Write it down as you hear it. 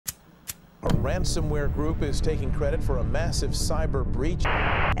A ransomware group is taking credit for a massive cyber breach.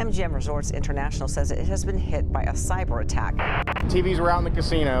 MGM Resorts International says it has been hit by a cyber attack. TVs were out in the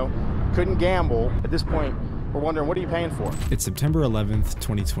casino, couldn't gamble. At this point, we're wondering, what are you paying for? It's September 11th,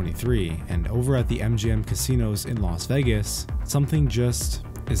 2023, and over at the MGM casinos in Las Vegas, something just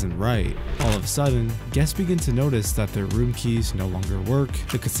isn't right. All of a sudden, guests begin to notice that their room keys no longer work,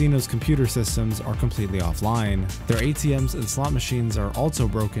 the casino's computer systems are completely offline, their ATMs and slot machines are also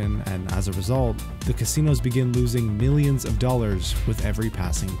broken, and as a result, the casinos begin losing millions of dollars with every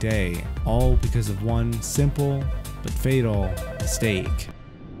passing day, all because of one simple but fatal mistake.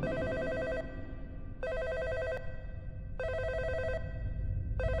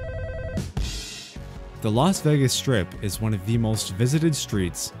 The Las Vegas Strip is one of the most visited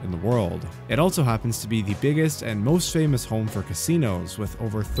streets in the world. It also happens to be the biggest and most famous home for casinos, with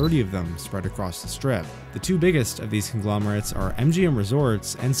over 30 of them spread across the Strip. The two biggest of these conglomerates are MGM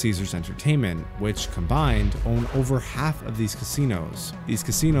Resorts and Caesars Entertainment, which combined own over half of these casinos. These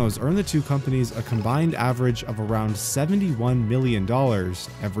casinos earn the two companies a combined average of around $71 million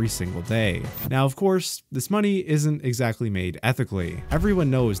every single day. Now, of course, this money isn't exactly made ethically.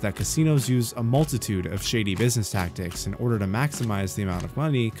 Everyone knows that casinos use a multitude of shady business tactics in order to maximize the amount of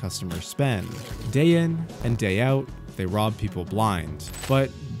money customers spend. Day in and day out, they rob people blind. But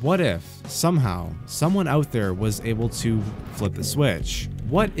what if, somehow, someone out there was able to flip the switch?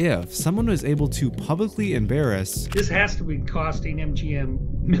 What if someone was able to publicly embarrass— this has to be costing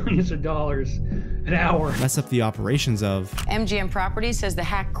MGM millions of dollars an hour— mess up the operations of MGM Properties says the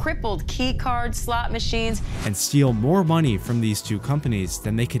hack crippled key cards, slot machines, and steal more money from these two companies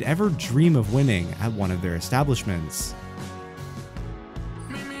than they could ever dream of winning at one of their establishments.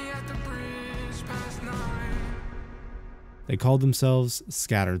 They called themselves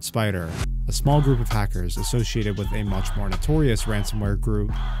Scattered Spider, a small group of hackers associated with a much more notorious ransomware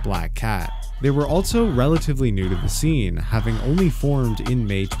group, Black Cat. They were also relatively new to the scene, having only formed in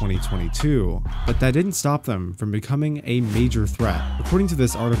May 2022, but that didn't stop them from becoming a major threat. According to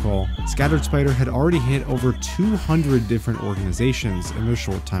this article, Scattered Spider had already hit over 200 different organizations in their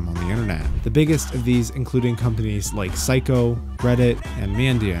short time on the internet. The biggest of these including companies like Psycho, Reddit, and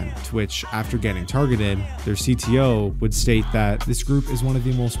Mandiant, to which, after getting targeted, their CTO would state that this group is one of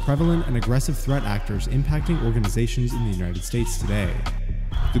the most prevalent and aggressive threat actors impacting organizations in the United States today.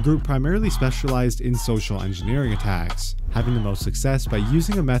 The group primarily specialized in social engineering attacks, having the most success by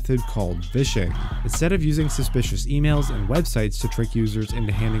using a method called vishing. Instead of using suspicious emails and websites to trick users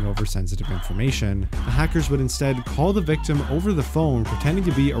into handing over sensitive information, the hackers would instead call the victim over the phone pretending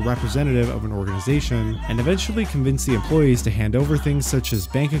to be a representative of an organization, and eventually convince the employees to hand over things such as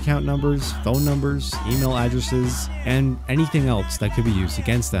bank account numbers, phone numbers, email addresses, and anything else that could be used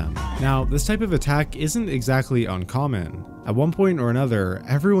against them. Now, this type of attack isn't exactly uncommon. At one point or another,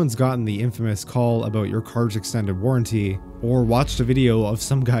 everyone's gotten the infamous call about your car's extended warranty, or watched a video of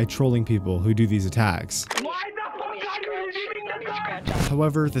some guy trolling people who do these attacks.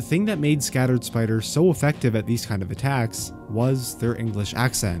 However, the thing that made Scattered Spider so effective at these kind of attacks was their English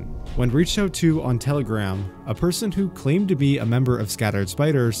accent. When reached out to on Telegram, a person who claimed to be a member of Scattered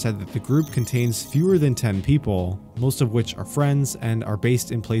Spider said that the group contains fewer than 10 people, most of which are friends and are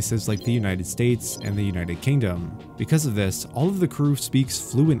based in places like the United States and the United Kingdom. Because of this, all of the crew speaks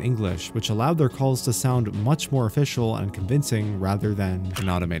fluent English, which allowed their calls to sound much more official and convincing rather than an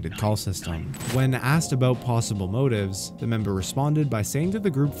automated call system. When asked about possible motives, the member responded by saying that the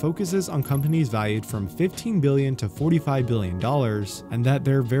group focuses on companies valued from $15 billion to $45 billion, and that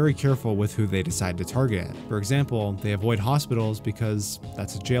they're very careful with who they decide to target. For example, they avoid hospitals because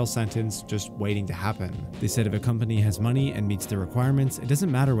that's a jail sentence just waiting to happen. They said if a company has money and meets their requirements, it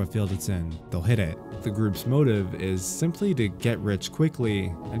doesn't matter what field it's in, they'll hit it. The group's motive is simply to get rich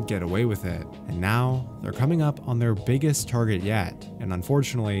quickly and get away with it. And now, they're coming up on their biggest target yet, and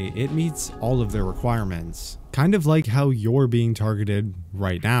unfortunately, it meets all of their requirements. Kind of like how you're being targeted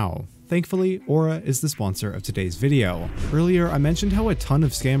right now. Thankfully, Aura is the sponsor of today's video. Earlier, I mentioned how a ton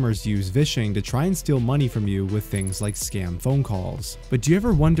of scammers use vishing to try and steal money from you with things like scam phone calls. But do you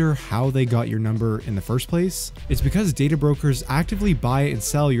ever wonder how they got your number in the first place? It's because data brokers actively buy and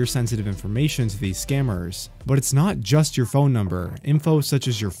sell your sensitive information to these scammers. But it's not just your phone number. Info such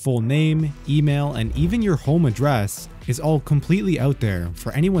as your full name, email, and even your home address is all completely out there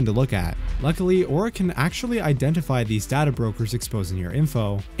for anyone to look at. Luckily, Aura can actually identify these data brokers exposing your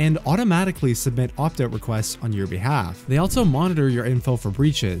info and automatically submit opt-out requests on your behalf. They also monitor your info for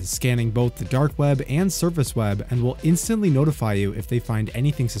breaches, scanning both the dark web and surface web, and will instantly notify you if they find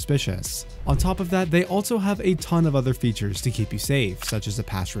anything suspicious. On top of that, they also have a ton of other features to keep you safe, such as a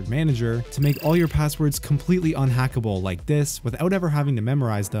password manager to make all your passwords completely completely unhackable like this without ever having to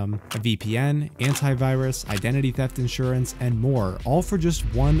memorize them, a VPN, antivirus, identity theft insurance, and more, all for just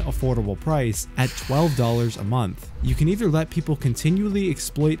one affordable price at $12 a month. You can either let people continually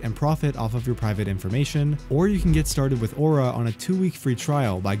exploit and profit off of your private information, or you can get started with Aura on a 2-week free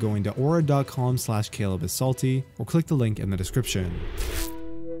trial by going to aura.com/CalebIsSalty or click the link in the description.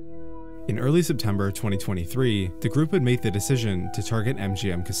 In early September 2023, the group had made the decision to target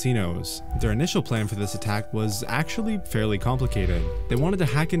MGM casinos. Their initial plan for this attack was actually fairly complicated. They wanted to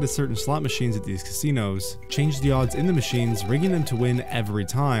hack into certain slot machines at these casinos, change the odds in the machines, rigging them to win every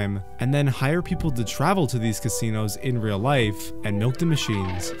time, and then hire people to travel to these casinos in real life and milk the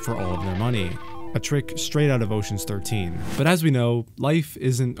machines for all of their money. A trick straight out of Ocean's 13. But as we know, life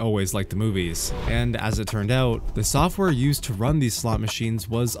isn't always like the movies, and as it turned out, the software used to run these slot machines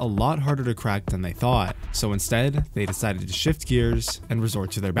was a lot harder to crack than they thought. So instead, they decided to shift gears and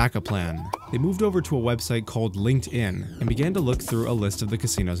resort to their backup plan. They moved over to a website called LinkedIn and began to look through a list of the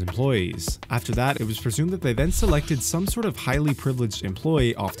casino's employees. After that, it was presumed that they then selected some sort of highly privileged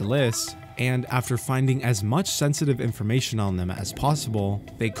employee off the list, and after finding as much sensitive information on them as possible,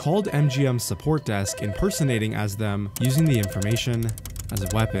 they called MGM's support desk impersonating as them, using the information as a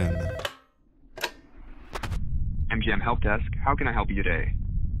weapon. MGM Help Desk, how can I help you today?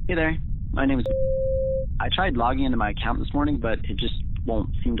 Hey there, my name is... I tried logging into my account this morning, but it just won't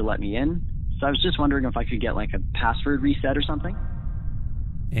seem to let me in. So I was just wondering if I could get like a password reset or something.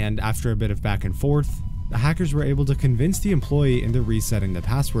 And after a bit of back and forth, the hackers were able to convince the employee into resetting the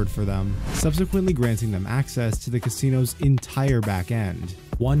password for them, subsequently granting them access to the casino's entire back end.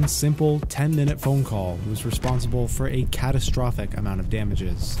 One simple 10-minute phone call was responsible for a catastrophic amount of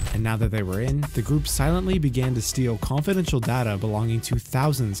damages. And now that they were in, the group silently began to steal confidential data belonging to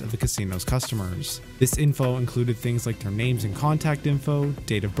thousands of the casino's customers. This info included things like their names and contact info,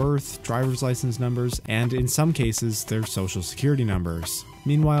 date of birth, driver's license numbers, and in some cases, their social security numbers.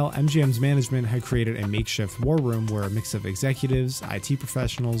 Meanwhile, MGM's management had created a makeshift war room where a mix of executives, IT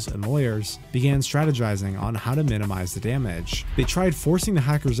professionals, and lawyers began strategizing on how to minimize the damage. They tried forcing the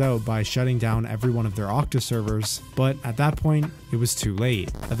hackers out by shutting down every one of their Okta servers, but at that point, it was too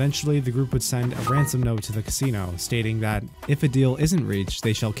late. Eventually, the group would send a ransom note to the casino, stating that if a deal isn't reached,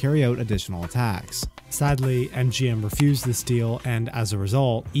 they shall carry out additional attacks. Sadly, MGM refused this deal, and as a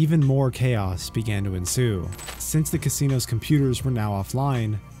result, even more chaos began to ensue. Since the casino's computers were now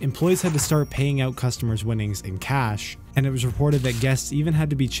offline, employees had to start paying out customers' winnings in cash, and it was reported that guests even had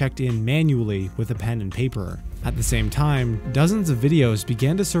to be checked in manually with a pen and paper. At the same time, dozens of videos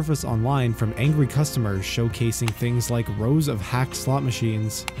began to surface online from angry customers showcasing things like rows of hacked slot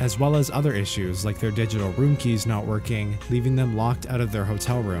machines, as well as other issues like their digital room keys not working, leaving them locked out of their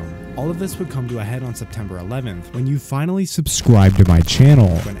hotel room. All of this would come to a head on September 11th, when you finally subscribe to my channel,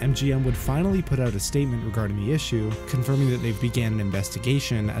 when MGM would finally put out a statement regarding the issue, confirming that they began an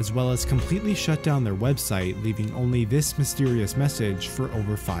investigation, as well as completely shut down their website, leaving only this mysterious message for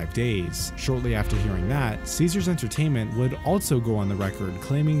over 5 days. Shortly after hearing that, Caesars Entertainment would also go on the record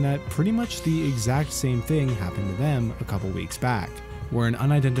claiming that pretty much the exact same thing happened to them a couple weeks back, where an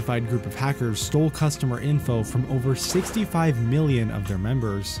unidentified group of hackers stole customer info from over 65 million of their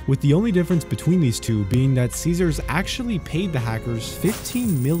members, with the only difference between these two being that Caesars actually paid the hackers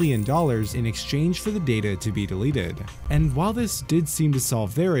 $15 million in exchange for the data to be deleted. And while this did seem to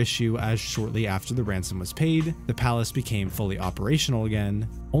solve their issue, as shortly after the ransom was paid, the palace became fully operational again,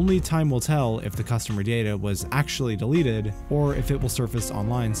 only time will tell if the customer data was actually deleted or if it will surface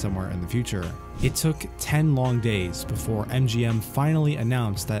online somewhere in the future. It took 10 long days before MGM finally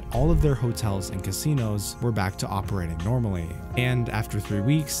announced that all of their hotels and casinos were back to operating normally. And after 3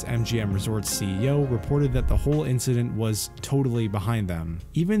 weeks, MGM Resorts CEO reported that the whole incident was totally behind them.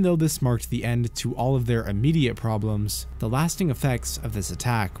 Even though this marked the end to all of their immediate problems, the lasting effects of this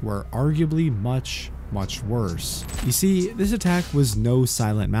attack were arguably much worse. You see, this attack was no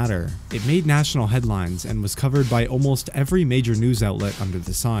silent matter. It made national headlines and was covered by almost every major news outlet under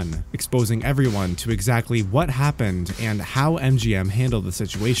the sun, exposing everyone to exactly what happened and how MGM handled the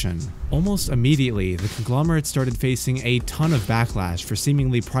situation. Almost immediately, the conglomerate started facing a ton of backlash for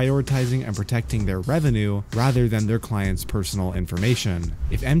seemingly prioritizing and protecting their revenue rather than their clients' personal information.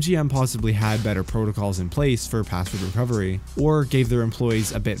 If MGM possibly had better protocols in place for password recovery, or gave their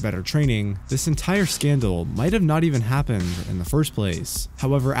employees a bit better training, this entire scandal might have not even happened in the first place.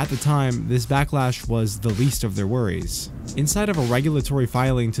 However, at the time, this backlash was the least of their worries. Inside of a regulatory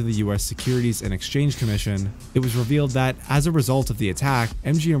filing to the US Securities and Exchange Commission, it was revealed that as a result of the attack,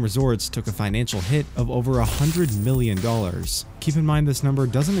 MGM Resorts took a financial hit of over $100 million. Keep in mind this number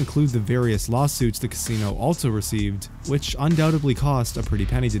doesn't include the various lawsuits the casino also received, which undoubtedly cost a pretty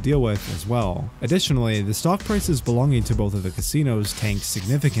penny to deal with as well. Additionally, the stock prices belonging to both of the casinos tanked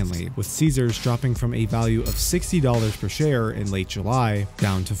significantly, with Caesars dropping from a value of $60 per share in late July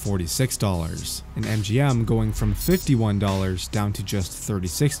down to $46, and MGM going from $51 down to just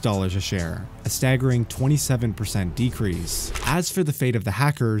 $36 a share, a staggering 27% decrease. As for the fate of the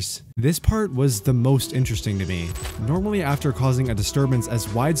hackers, this part was the most interesting to me. Normally, after causing a disturbance as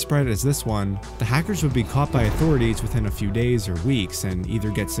widespread as this one, the hackers would be caught by authorities within a few days or weeks and either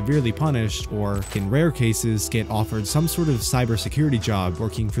get severely punished or, in rare cases, get offered some sort of cybersecurity job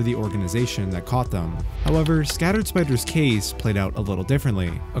working for the organization that caught them. However, Scattered Spider's case played out a little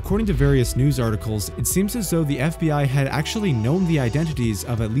differently. According to various news articles, it seems as though the FBI had actually known the identities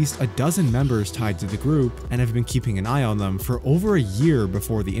of at least a dozen members tied to the group and have been keeping an eye on them for over a year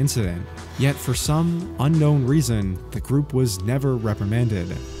before the incident. Yet for some unknown reason, the group was never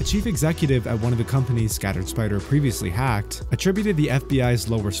reprimanded. A chief executive at one of the companies Scattered Spider previously hacked attributed the FBI's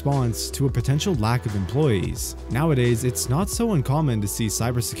low response to a potential lack of employees. Nowadays, it's not so uncommon to see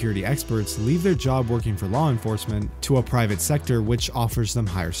cybersecurity experts leave their job working for law enforcement to a private sector which offers them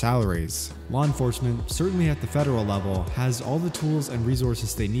higher salaries. Law enforcement, certainly at the federal level, has all the tools and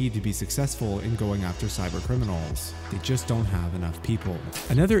resources they need to be successful in going after cyber criminals. They just don't have enough people.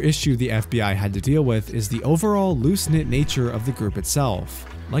 Another issue the FBI had to deal with is the overall loose-knit nature of the group itself.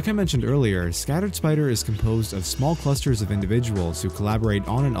 Like I mentioned earlier, Scattered Spider is composed of small clusters of individuals who collaborate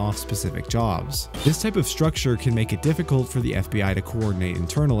on and off specific jobs. This type of structure can make it difficult for the FBI to coordinate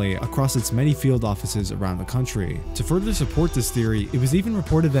internally across its many field offices around the country. To further support this theory, it was even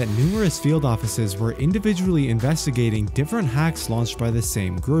reported that numerous field offices were individually investigating different hacks launched by the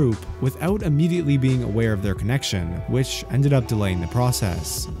same group without immediately being aware of their connection, which ended up delaying the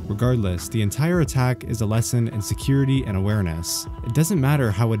process. Regardless, the entire attack is a lesson in security and awareness. It doesn't matter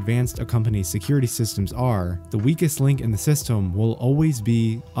how advanced a company's security systems are, the weakest link in the system will always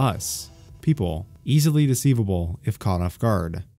be us, people, easily deceivable if caught off guard.